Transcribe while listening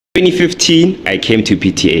2015, I came to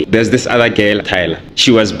PTA. There's this other girl, Tyler.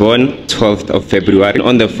 She was born 12th of February.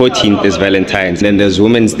 On the 14th is Valentine's. Then there's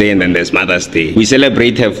Women's Day and then there's Mother's Day. We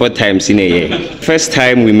celebrate her 4 times in a year. First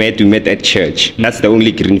time we met at church. That's the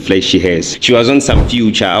only green flag she has. She was on some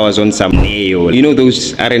Future, I was on some Neo. You know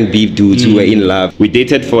those R&B dudes who were in love. We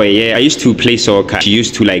dated for a year. I used to play soccer. She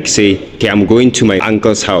used to like say, okay, I'm going to my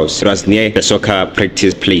uncle's house. It was near the soccer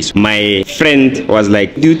practice place. My friend was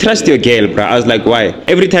like, do you trust your girl, bro? I was like, why?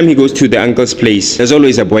 Every time he goes to the uncle's place, there's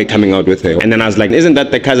always a boy coming out with her. And then I was like, isn't that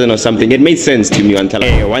the cousin or something? It made sense to me until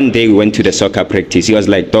one day we went to the soccer practice. He was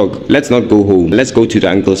like, dog, let's not go home. Let's go to the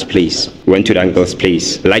uncle's place. We went to the uncle's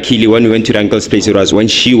place. Luckily, when we went to the uncle's place, it was when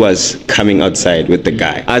she was coming outside with the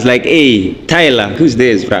guy. I was like, hey, Tyler, who's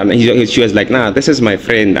this, bro? And she was like, nah, this is my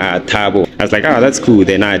friend, Tabo. I was like, oh, that's cool.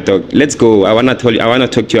 Then dog, let's go. I wanna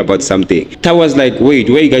talk to you about something. Tabo was like, wait,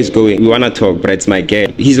 where are you guys going? We wanna talk, but it's my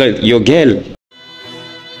girl. He's like, your girl?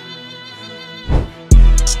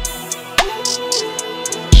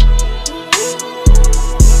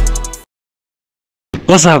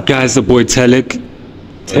 What's up, guys? The boy Telik.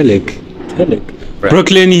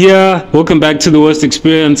 Brooklyn here. Welcome back to the worst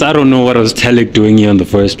experience. I don't know what I was Telik doing here in the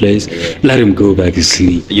first place. Let him go back to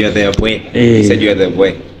sleep. You're the boy. Hey. You said you're the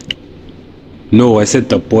boy. No, I said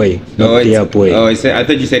the boy, not their boy. Oh, I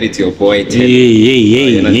thought you said it's your boy.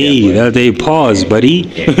 Hey. They pause,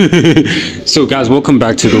 buddy. Yeah. So, guys, welcome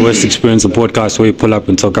back to the worst experience, the podcast where we pull up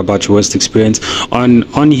and talk about your worst experience.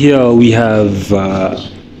 On here we have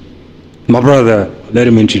my brother. Let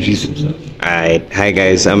him introduce himself. Alright, hi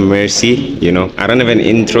guys, I'm Mercy. You know, I don't have an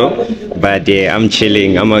intro, but yeah, I'm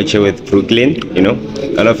chilling. I'm out here with Brooklyn. You know,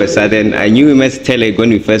 all of a sudden, I knew we met Teleg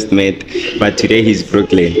when we first met, but today he's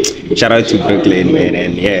Brooklyn. Shout out to Brooklyn, man.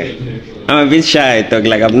 And yeah, I'm a bit shy, dog.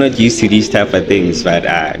 Like I'm not used to these type of things,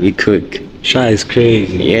 but we cook. Shy is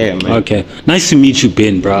crazy. Yeah, man. Okay, nice to meet you,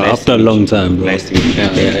 Ben, bro. Nice After a long time, bro. Nice to meet you.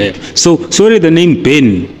 Yeah. So where did the name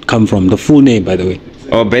Ben come from? The full name, by the way.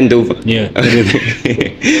 Oh, bend over. Yeah.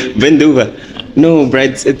 Bend over. No, bro,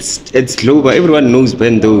 it's low, but everyone knows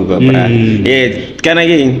bend over, bro. Yeah, kind of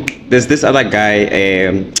again. There's this other guy.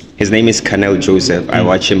 His name is Colonel Joseph. I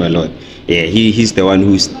watch him a lot. Yeah, he's the one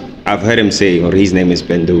I've heard him say, or his name is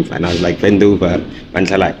bend over, and I was like bend over, and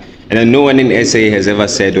then no one in SA has ever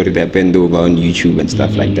said or that bend over on YouTube and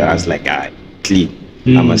stuff like that. I was like, clean.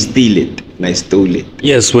 I must steal it. And I stole it.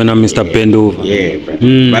 Yes, when I'm Mr. Bend Over. Yeah, bro.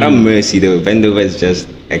 But I'm Mercy though. Bend over is just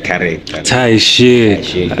a character. Tight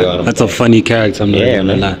shit. That's a funny character. I'm not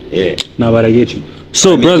gonna lie. Yeah. No, but I get you.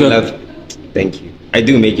 So, brother. Thank you. I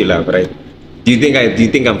do make you laugh, right? Do you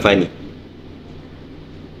think I'm funny?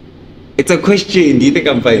 It's a question. Do you think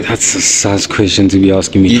I'm funny? That's a sad question to be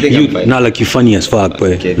asking me. Do you think I'm funny? Not like you're funny as fuck,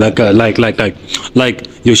 boy. Okay. Like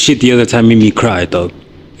your shit the other time made me cry, dog.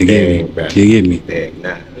 You get me?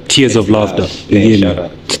 Nah. Tears of laughter. You get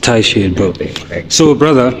me? It's tight shit, bro. So,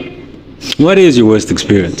 brother, what is your worst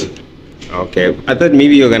experience? Okay, I thought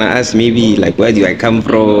maybe you're gonna ask maybe like where do I come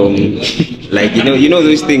from, like you know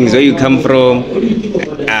those things where you come from.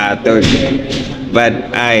 But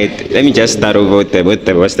let me just start over with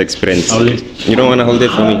the worst experience. You don't wanna hold it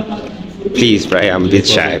for me, please, bro? I'm a bit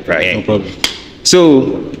shy, bro. No problem.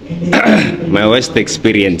 So, my worst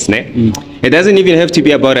experience, ne? It doesn't even have to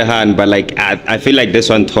be about a hand, but like I feel like this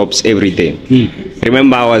one tops everything.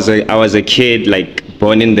 Remember, I was a kid like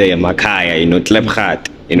born in the Makaya, Tlebgat,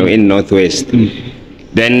 in Northwest.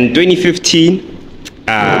 Then 2015,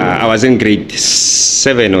 I was in grade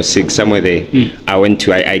 7 or 6, somewhere there.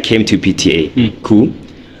 I came to PTA. Cool.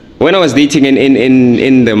 When I was dating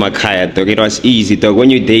in the Makaya, dog, it was easy, dog.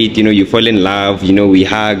 When you date, you fall in love, we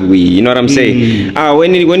hug, you know what I'm saying?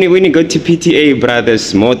 When you go to PTA, bro,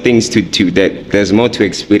 there's more things to do. There's more to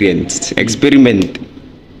experience. Experiment.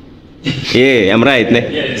 Yeah, I'm right,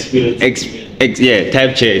 ne? Yeah, experience. Yeah,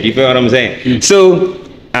 type shit. You feel what I'm saying? So,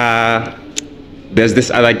 there's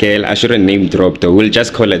this other girl. I shouldn't name drop though. We'll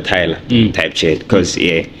just call her Tyler. Type shit, cause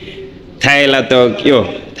yeah, Tyler dog.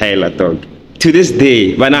 To this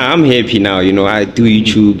day, but now I'm happy now, I do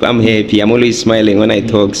YouTube, I'm happy, I'm always smiling when I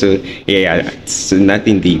talk, so yeah, it's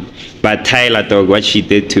nothing deep. But Tyler, dog, what she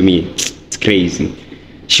did to me, it's crazy.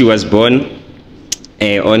 She was born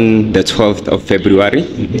on the 12th of February,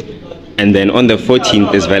 and then on the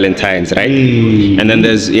 14th is Valentine's, right? And then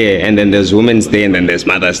there's Women's Day, and then there's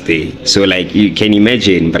Mother's Day. So like, you can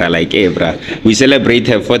imagine, bruh, like, hey, bruh, we celebrate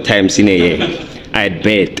her 4 times in a year, I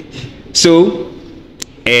bet. So,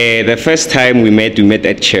 the first time we met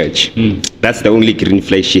at church. That's the only green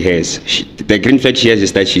flag she has. The green flag she has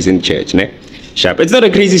is that she's in church, ne? Sharp. It's not a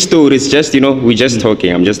crazy story. It's just, we're just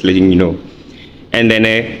talking. I'm just letting you know. And then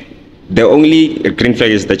the only green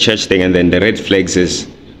flag is the church thing, and then the red flags is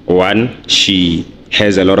one, she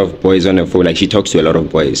has a lot of boys on her phone, like she talks to a lot of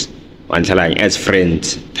boys as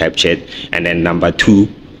friends type shit. And then number two,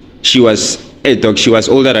 she was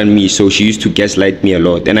older than me, so she used to gaslight me a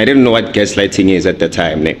lot, and I didn't know what gaslighting is at the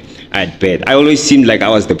time. I'd bet I always seemed like I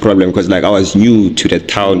was the problem, because like I was new to the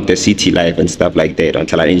town, the city life and stuff like that.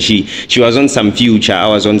 And she was on some Future, I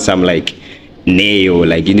was on some like Neo,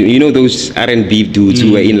 like you know those R&B dudes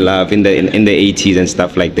who were in love in the 80s and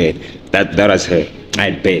stuff like that. That was her.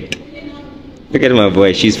 I'd bet. Look at my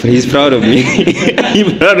boy, he's proud of me.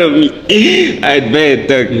 He's proud of me. I'd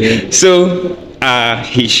bet. Yeah. So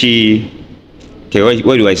okay,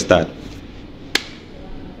 where do I start?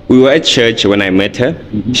 We were at church when I met her.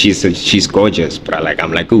 She's gorgeous, bro. Like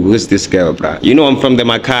I'm like, ooh, who's this girl, bro? You know, I'm from the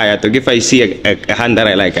Makai. If I see a hand that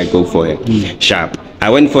I like, I go for her. Sharp. I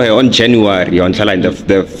went for her on January, on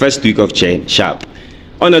the first week of Jan. Sharp.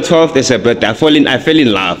 On the 12th, there's her birthday. I fell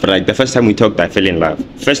in love. Like the first time we talked, I fell in love.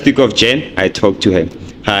 First week of Jan, I talked to her.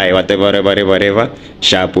 Hi, whatever.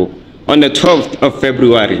 Sharp. On the 12th of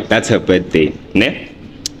February, that's her birthday. Ne?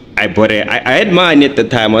 I bought it. I had money at the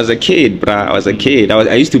time. I was a kid, bruh.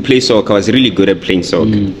 I used to play soccer. I was really good at playing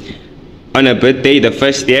soccer. On her birthday, the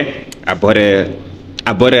first year, I bought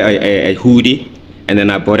a hoodie, and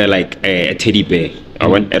then I bought her like a teddy bear.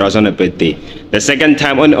 It was on her birthday. The second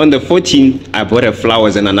time, on the 14th, I bought her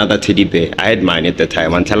flowers and another teddy bear. I had mine at the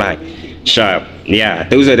time until sharp. Yeah,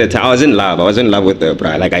 those are the times. I was in love. With her,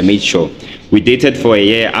 bruh. Like I made sure. We dated for a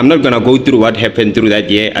year. I'm not gonna go through what happened through that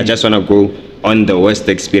year. I just wanna go on the worst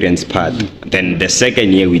experience part. Then the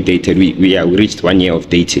second year we dated, we reached 1 year of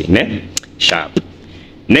dating. Ne? Sharp.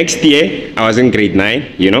 Next year, I was in grade 9,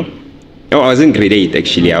 you know? No, I was in grade 8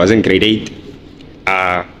 actually. I was in grade 8.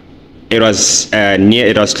 It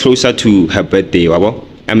was closer to her birthday, wabo.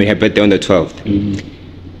 I mean her birthday on the 12th.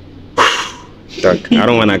 Look, I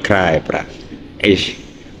don't wanna cry, bruh.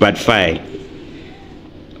 But fine.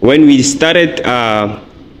 When we started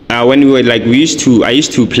when we were like, I used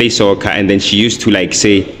to play soccer, and then she used to like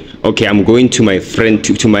say, okay, I'm going to my friend,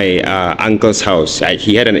 to my uncle's house.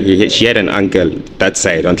 She had an uncle that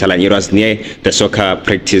side, until it was near the soccer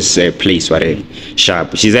practice place, whatever.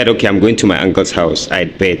 Sharp. She said, okay, I'm going to my uncle's house.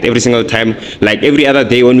 I'd bet. Every single time, like every other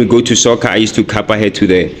day when we go to soccer, I used to couple her to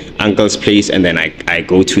the uncle's place, and then I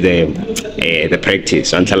go to the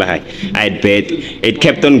practice until I'd bet. It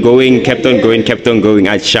kept on going.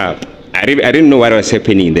 At sharp. I didn't know what was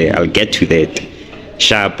happening there. I'll get to that.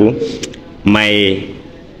 Sharp. My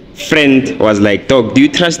friend was like, dog, do you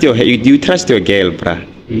trust your girl, bruh?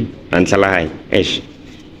 Until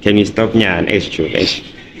can you stop me? I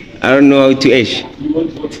don't know how to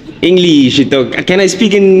English, dog. Can I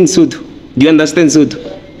speak in Sud? Do you understand Sud?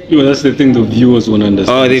 Well, that's the thing, the viewers won't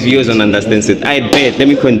understand. Oh, the viewers won't understand Sud. I bet. Let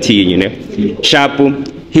me continue, you know. Sharp.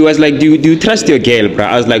 He was like, do you trust your girl, bruh?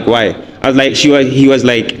 I was like, why? I was like, he was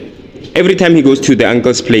like, every time he goes to the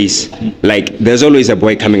uncle's place, like there's always a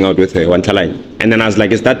boy coming out with her, Wantalai. And then I was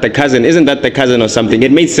like, is that the cousin? Isn't that the cousin or something?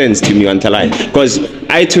 It made sense to me, Wantalai, because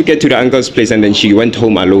I took her to the uncle's place and then she went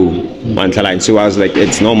home alone, Wantalai. So I was like,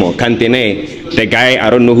 it's normal. Kantene, the guy, I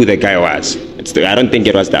don't know who the guy was. I don't think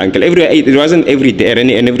it was the uncle. It wasn't every day,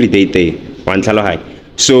 an everyday day, Wantalai.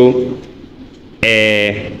 So,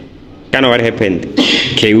 kind of what happened?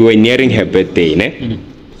 Okay, we were nearing her birthday, ne?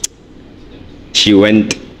 She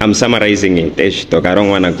went. I'm summarizing it. I don't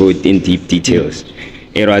want to go in deep details.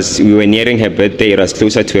 We were nearing her birthday. It was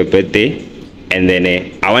closer to her birthday, and then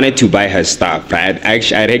I wanted to buy her stuff. Right? I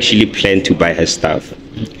actually planned to buy her stuff.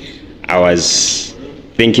 I was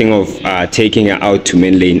thinking of taking her out to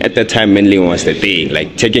Main Lane. At the time, Main Lane was the thing.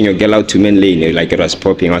 Like taking your girl out to Main Lane, like it was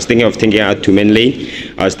popping. I was thinking of taking her out to Main Lane.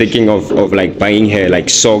 I was thinking of like buying her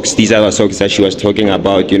like socks. These are the socks that she was talking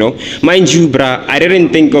about, you know. Mind you, bruh, I didn't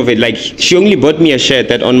think of it. Like she only bought me a shirt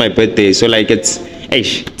that on my birthday, so like it's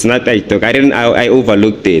not that talk. I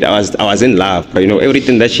overlooked it. I was in love, but you know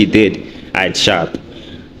everything that she did, I had sharp.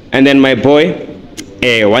 And then my boy.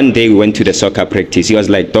 One day we went to the soccer practice. He was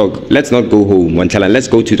like, dog, let's not go home. Let's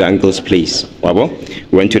go to the uncle's place. Wabo?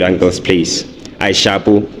 We went to the uncle's place.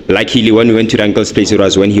 Luckily, when we went to the uncle's place, it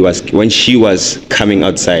was when she was coming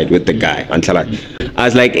outside with the guy. I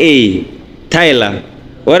was like, hey, Tyler,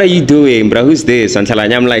 what are you doing, bro? Who's this? I'm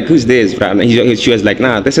like, who's this, bro? And she was like,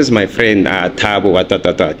 nah, this is my friend Tabo,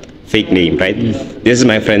 fake name, right? This is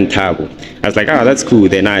my friend Tabo. I was like, oh, that's cool.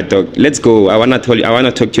 Then I talk. Let's go. I wanna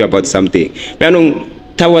talk to you about something. But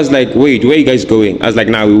Tabo was like, wait, where are you guys going? I was like,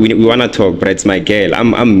 nah, we wanna talk, bro. It's my girl.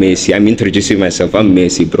 I'm Mercy. I'm introducing myself. I'm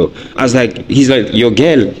Mercy, bro. I was like, he's like, your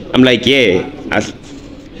girl? I'm like, yeah.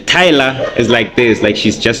 Tyler is like this, like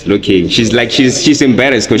she's just looking. She's like, she's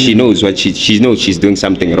embarrassed because she knows what she knows she's doing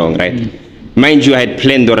something wrong, right? Mind you, I had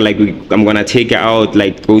planned or like I'm gonna take her out,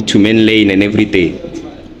 like go to Main Lane and everything.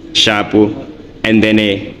 Sharpo. And then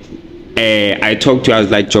I talked to her, I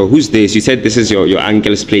was like, Joe, who's this? You said this is your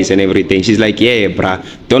uncle's place and everything. She's like, yeah, bruh,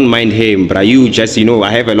 don't mind him, bruh. You just, you know,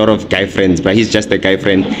 I have a lot of guy friends, but he's just a guy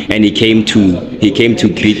friend, and he came to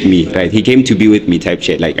greet me, right? He came to be with me type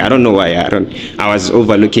shit. Like, I don't know why. I was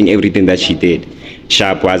overlooking everything that she did.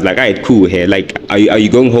 Sharp was like, alright, cool here. Like, are you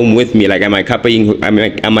going home with me? Like, am I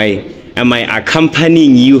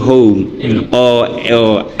accompanying you home, or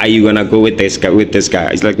are you gonna go with this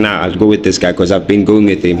guy? He's like, nah, I'll go with this guy because I've been going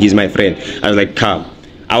with him. He's my friend. I was like, come.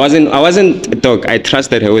 I wasn't dog. I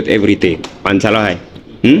trusted her with everything.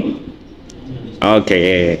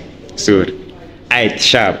 Okay, yeah. So, alright,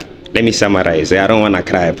 Sharp. Let me summarize. I don't wanna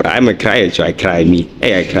cry, but I'm a crier, so I cry me.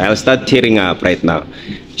 Hey, I cry. I'll start tearing up right now.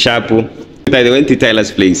 Sharp. They went to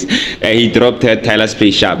Tyler's place. He dropped her at Tyler's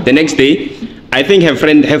place. Sharp. The next day, I think her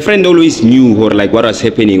friend always knew her, like what was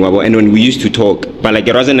happening, and when we used to talk, but like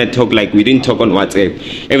it wasn't a talk, like we didn't talk on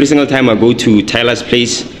WhatsApp. Every single time I go to Tyler's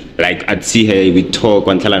place, like I'd see her, we talk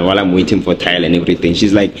until while I'm waiting for Tyler and everything.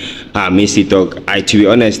 She's like, Mercy talk. To be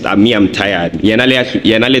honest, I'm tired.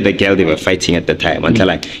 Yanale the girl, they were fighting at the time until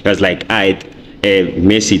I was like,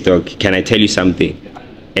 Mercy talk, can I tell you something?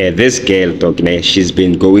 This girl talk, she's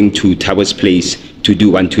been going to Tabo's place to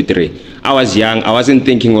do 1, 2, 3. I was young. I wasn't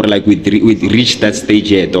thinking or like we'd reached that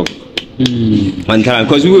stage yet, dog. One time,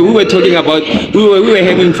 because we were talking about we were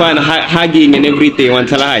having fun, hugging and everything. One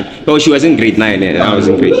time, oh, she was in grade 9 and I was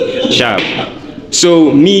in grade sharp.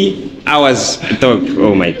 So me, I was dog.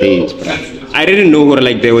 Oh my days, bro. I didn't know what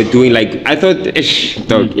like they were doing. Like I thought,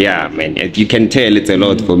 dog. Yeah, man. You can tell it's a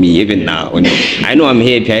lot for me even now. I know I'm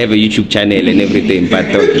happy. I have a YouTube channel and everything, but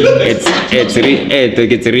dog,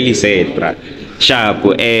 it's really sad, bro. Sharp.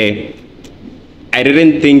 I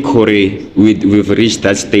didn't think we've reached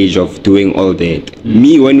that stage of doing all that.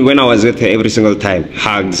 Me, when I was with her every single time,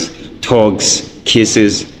 hugs, talks,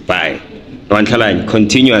 kisses, bye.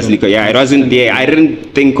 Continuously. Yeah, it wasn't there. I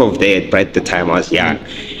didn't think of that, but at the time I was young.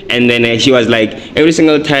 And then she was like, every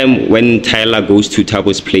single time when Tyler goes to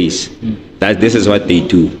Tabo's place, that this is what they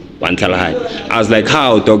do. I was like,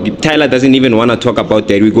 how, dog? Tyler doesn't even want to talk about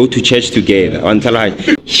that. We go to church together.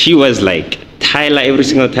 She was like, Tyler, every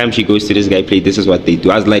single time she goes to this guy play, this is what they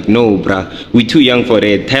do. I was like, no, bruh, we're too young for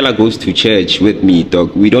that. Tyler goes to church with me,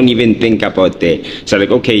 dog. We don't even think about that. So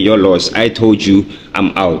like, okay, you're lost. I told you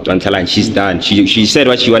I'm out. And she's done. She said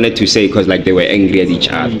what she wanted to say because like they were angry at each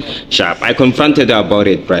other. Sharp. I confronted her about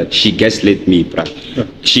it, bruh. She gaslit me, bruh.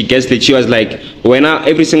 She gaslit. She was like,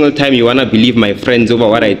 every single time you wanna believe my friends over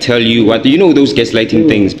what I tell you, you know those gaslighting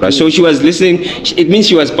things, bruh. So she was listening. It means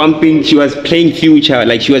she was pumping. She was playing Future.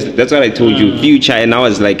 Like that's what I told you. Future, and I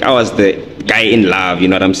was the guy in love, you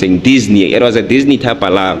know what I'm saying? Disney. It was a Disney type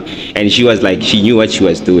of love, and she was like, she knew what she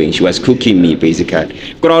was doing. She was cooking me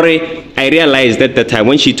basically. I realized at the time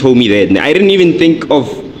when she told me that, I didn't even think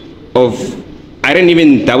I didn't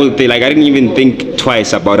even double think, like I didn't even think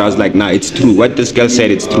twice about it. I was like, nah, it's true. What this girl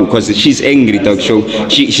said, it's true, because she's angry, dog. So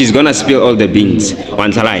she's gonna spill all the beans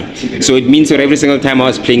once a lie. So it means that every single time I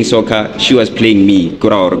was playing soccer, she was playing me,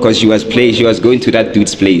 because she was going to that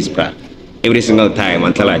dude's place, bruh. Every single time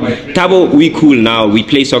until Tabo, we cool now. We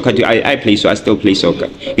play soccer. I play, so I still play soccer.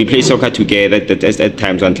 We play soccer together at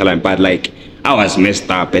times until but like I was messed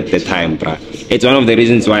up at the time, bruh. It's one of the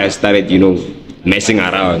reasons why I started, you know, messing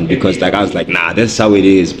around, because like I was like, nah, this is how it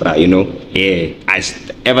is, bruh. You know, yeah.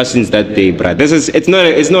 Ever since that day, bruh.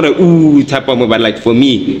 It's not a ooh type of move, but like for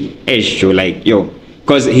me, it's like yo,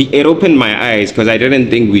 because it opened my eyes, because I didn't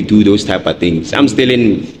think we do those type of things. I'm still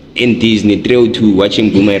in Disney, Trail 2,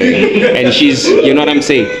 watching Boomerang, and she's, you know what I'm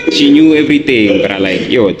saying? She knew everything, but like,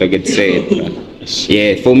 yo, to get sad, bro.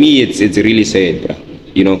 Yeah, for me, it's really sad, bro.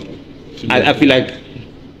 You know, I feel like.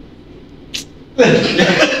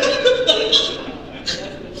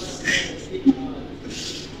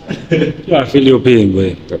 Yeah, I feel your pain,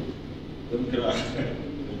 boy.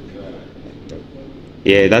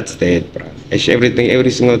 Yeah, that's dead, bro.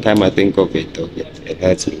 Every single time I think of it, it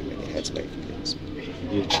hurts me, man. It hurts my feelings.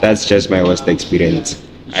 That's just my worst experience.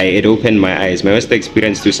 It opened my eyes. My worst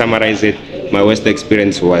experience, to summarize it, my worst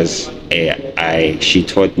experience was she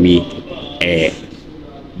taught me,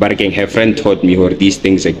 but again, her friend taught me where these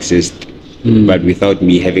things exist, but without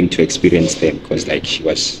me having to experience them, because like she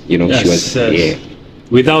was, you know, yes, she was, yeah.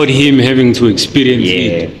 Without him having to experience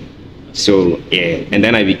it. Yeah. So yeah, and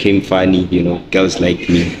then I became funny, you know, girls like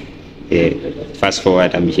me. Yeah. Fast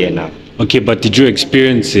forward, I'm here now. Okay, but did you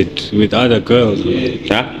experience it with other girls?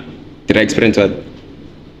 Huh? Did I experience what?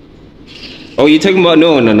 Oh, you talking about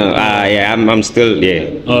no. Yeah, I'm still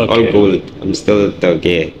all gold. I'm still dog.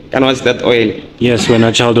 Yeah. And what's that oil? Yes, when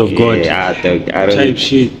a child of God. Yeah, dog. I don't. Type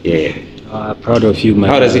shit. Yeah. Proud of you,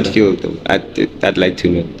 man. How does it feel though? I'd like to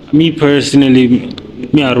know. Me personally,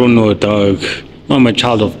 I don't know, dog. I'm a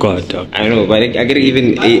child of God, dog. I know, but I get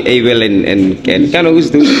even Abel and kind of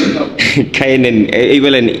who's those Cain and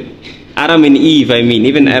Abel and Adam and Eve. I mean,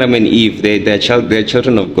 even Adam and Eve, they're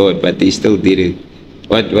children of God, but they still did it.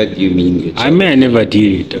 What do you mean? I never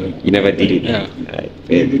did it, dog. You never did it? Yeah.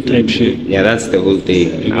 Right, Type shit. Yeah, that's the whole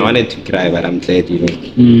thing. I wanted to cry, but I'm glad,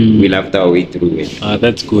 we laughed our way through it.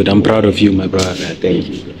 That's good. I'm proud of you, my brother. Thank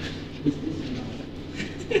you.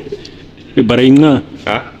 But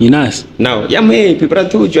you're nice. Now, yeah, I'm happy, bro. I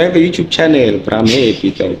told you I have a YouTube channel, bro. I'm happy,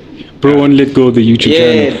 though. Bro, won't let go of the YouTube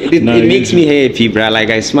channel. It makes me happy, bro. Like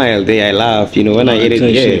I smile there, I laugh, when I edit,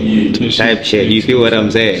 type shit. You feel what I'm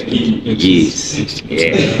saying? Yes.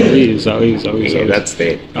 Yeah. Always. That's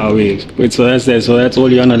that. Always. Wait, so that's that. So that's all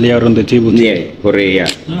you're gonna lay out on the table? Yeah, hooray, yeah.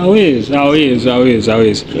 Always.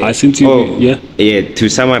 Since you, Yeah, to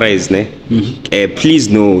summarize, please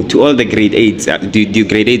know, to all the grade 8s, do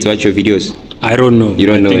grade 8s watch your videos? I don't know. You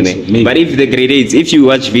don't know, so, but if the grade 8s, if you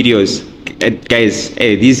watch videos, guys,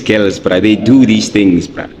 these girls, bruh, they do these things,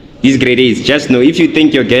 bruh. These grade 8s, just know, if you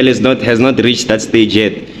think your girl has not reached that stage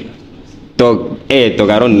yet, dog, I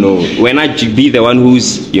don't know. When I be the one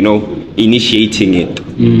who's, initiating it,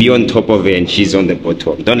 be on top of her and she's on the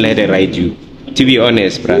bottom. Don't let her ride you. To be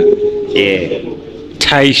honest, bruh. Yeah.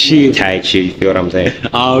 Tight shit, you feel what I'm saying?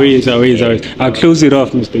 Always. I'll close it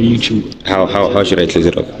off, Mr. YouTube. How should I close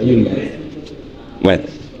it off? What?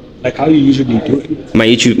 Like how you usually do it. My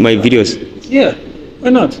videos. Yeah.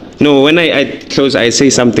 Why not? No, when I close, I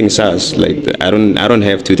say something sus. Like I don't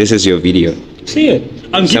have to. This is your video. See it.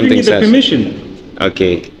 I'm giving you the permission.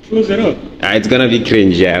 Okay. Close it up. It's gonna be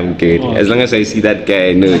cringe. Yeah, I'm good. As long as I see that guy,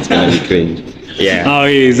 I know it's gonna be cringe. Yeah.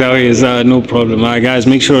 Always. No problem. Alright, guys,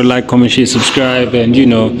 make sure to like, comment, share, subscribe, and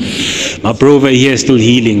my bro over here is still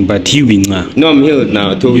healing, but you been now. No, I'm healed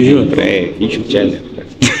now. I told you. Healed? Hey, YouTube channel.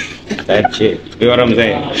 That shit. You know what I'm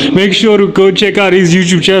saying? Make sure to go check out his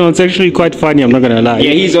YouTube channel. It's actually quite funny. I'm not gonna lie.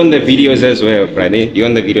 Yeah, he's on the videos as well, Friday. You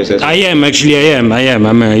on the videos as well? I am.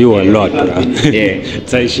 I mean, you a lot, bro. Yeah.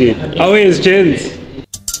 Say shit. Always, gents.